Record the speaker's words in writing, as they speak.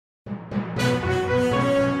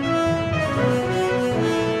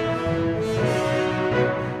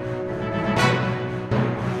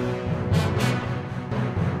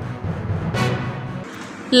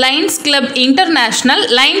Lions club international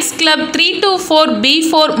Lions club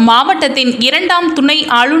 324B4 மாவட்டத்தின் 2ஆம் துணை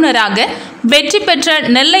ஆளுநராக வெற்றி பெற்ற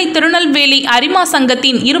நெல்லை திருநெல்வேலி அரிமா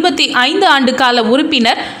சங்கத்தின் 25 ஆண்டு கால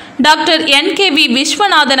உறுப்பினர் Dr.Nkv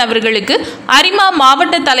விஸ்வநாதன் அவர்களுக்கு அரிமா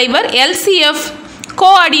மாவட்ட தலைவர் LCF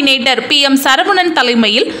ORDINATOR PM.சரவணன்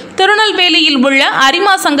தலைமையில் திருநெல்வேலியில் உள்ள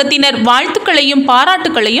அரிமா சங்கத்தினர் வாழ்த்துக்களையும்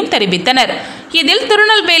பாராட்டுகளையும் தெரிவித்தனர். இதில்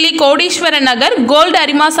திருநெல்வேலி கோடீஸ்வர நகர் கோல்டு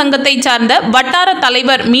அரிமா சங்கத்தை சார்ந்த வட்டார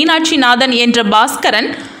தலைவர் மீனாட்சிநாதன் என்ற பாஸ்கரன்,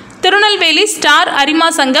 திருநெல்வேலி ஸ்டார் அரிமா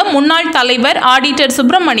சங்க முன்னாள் தலைவர் ஆடிட்டர்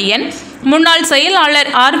சுப்பிரமணியன், முன்னாள்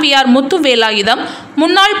செயலாளர் RVR முத்துவேலாயுதம்,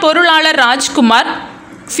 முன்னாள் பொருளாளர் ராஜ்குமார்,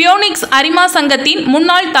 பியோனிக்ஸ் அரிமா சங்கத்தின்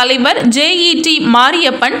முன்னாள் தலைவர் JET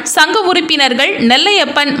மாரியப்பன், சங்க உறுப்பினர்கள்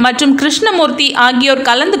நெல்லையப்பன் மற்றும் கிருஷ்ணமூர்த்தி ஆகியோர்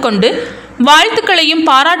கலந்து கொண்டு வாழ்த்துக்களையும்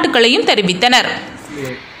பாராட்டுகளையும் தெரிவித்தனர்.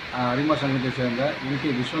 அரிமா சங்கத்தை சேர்ந்த NK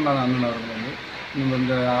விஸ்வநாதன் அண்ணன் அவர்கள் வந்து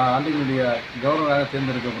இந்த ஆண்டினுடைய கவர்னராக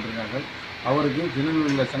தேர்ந்தெடுக்கப்பட்டிருக்கார்கள். அவருக்கு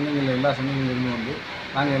திருநெல்வேலியில் சங்கங்களில் எல்லா சங்கங்களிலிருந்து வந்து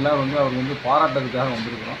நாங்கள் எல்லோரும் வந்து அவர் வந்து பாராட்டுறதுக்காக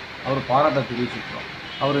வந்திருக்கிறோம். அவர் பாராட்ட தெரிவிச்சிருக்கிறோம்.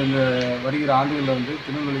 அவர் இந்த வருகிற ஆண்டுகளில் வந்து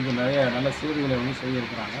திருநெல்வேலிக்கு நிறைய நல்ல சேவைகளை வந்து செய்ய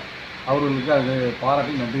இருக்கிறாங்க. அவர்களுக்கு அது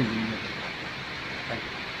பாராட்டி நன்றி தெரிவிக்கிறேன்.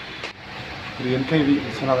 திரு NKV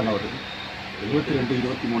விஸ்வநாதன் அவர்கள்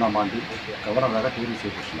 22-23ஆம் ஆண்டில் கவர்னராக தேர்வு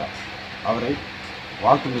செய்யப்பட்டுள்ளார். அவரை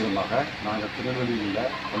வாழ்த்தும் விதமாக நாங்கள் திருநெல்வேலியில் உள்ள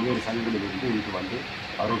பல்வேறு சங்கங்களிலிருந்து இங்கு வந்து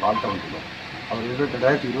அவரை வாழ்த்த வந்துள்ளோம். அவர்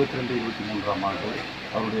 2022-23ஆம் ஆண்டு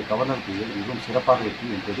அவருடைய கவர்னர் பீரியட் மிகவும் சிறப்பாக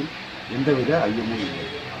இருக்கும் என்பதில் எந்தவித ஐயமும் இல்லை.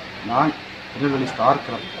 நான் திருநெல்வேலி ஸ்டார்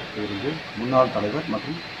கிளப்பிலிருந்து முன்னாள் தலைவர்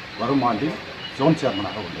மற்றும் வரும் ஆண்டில் ஜோன்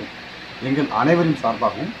சேர்மனாக உள்ளேன். எங்கள் அனைவரின்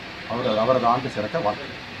சார்பாகவும் அவரது ஆண்டு சிறக்க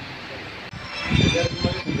வாழ்த்துகிறேன்.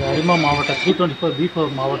 இந்த அரிமா மாவட்ட 324B4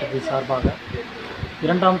 மாவட்டத்தின் சார்பாக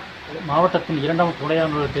மாவட்டத்தின் 2ஆம் துணை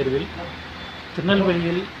ஆளுநர் தேர்வில்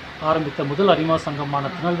திருநெல்வேலியில் ஆரம்பித்த முதல் அரிமா சங்கமான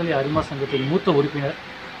திருநெல்வேலி அரிமா சங்கத்தின் மூத்த உறுப்பினர்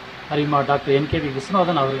அரிமா Dr.Nkv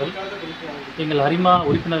விஸ்வநாதன் அவர்கள் எங்கள் அரிமா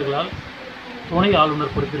உறுப்பினர்களால் துணை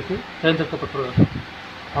ஆளுநர் பொறுப்பிற்கு தேர்ந்தெடுக்கப்பட்டுள்ளார்.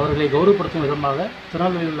 அவர்களை கௌரவப்படுத்தும் விதமாக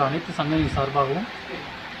திருநெல்வேலியில் உள்ள அனைத்து சங்கங்களின் சார்பாகவும்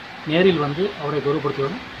நேரில் வந்து அவரை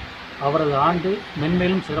கௌரவப்படுத்துவதும் அவரது ஆண்டு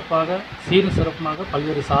மென்மேலும் சிறப்பாக சீரும் சிறப்புமாக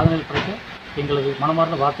பல்வேறு சாதனைகள் படைக்க எங்களது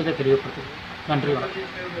மனமார்ந்த வார்த்தைகளை தெரியப்படுத்துகிறோம். நன்றி, வணக்கம்.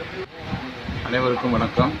 அனைவருக்கும்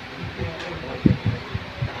வணக்கம்.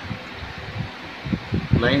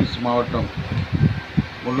 லயன்ஸ் மாவட்டம்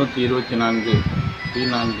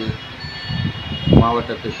 324B4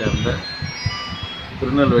 மாவட்டத்தை சேர்ந்த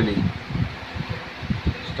திருநெல்வேலி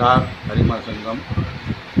ஸ்டார் அரிமா சங்கம்,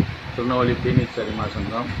 திருநெல்வேலி பீனிக்ஸ் அரிமா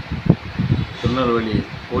சங்கம், திருநெல்வேலி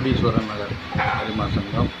கோடீஸ்வர நகர் அரிமா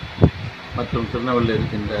சங்கம் மற்றும் திருநெல்வேலியில்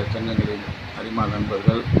இருக்கின்ற சங்கங்களின் அரிமா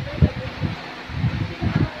நண்பர்கள்,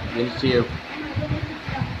 LCF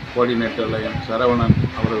கோஆர்டினேட்டர் சரவணன்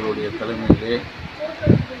அவர்களுடைய தலைமையிலே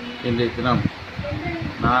இன்றைய தினம்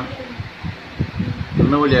நான்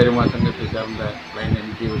திருநெல்வேலி அரிமா சங்கத்தை சேர்ந்த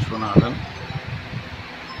NK விஸ்வநாதன்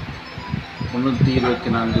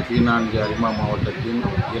 324B4 அரிமா மாவட்டத்தின்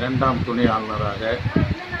 2ஆம் துணை ஆளுநராக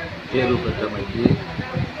தேர்வு பெற்றமைக்கு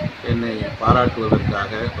என்னை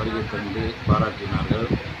பாராட்டுவதற்காக வருகை தந்து பாராட்டினார்கள்.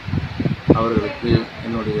 அவர்களுக்கு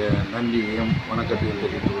என்னுடைய நன்றியையும் வணக்கத்தையும்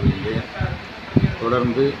தெரிவித்து வருகின்றேன்.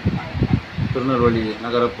 தொடர்ந்து திருநெல்வேலி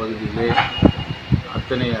நகரப்பகுதியிலே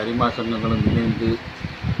அத்தனை அரிமா சங்கங்களும் இணைந்து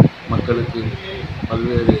மக்களுக்கு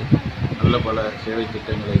பல்வேறு நல்ல பல சேவை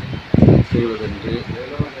திட்டங்களை செய்வதென்று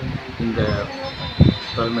இந்த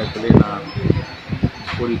தருணத்திலே நான்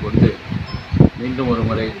கூறிக்கொண்டு மீண்டும் ஒரு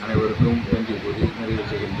முறை அனைவருக்கும் நன்றி கூறி நிறைவு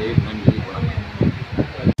செய்கின்றேன். நன்றி, வணக்கம்.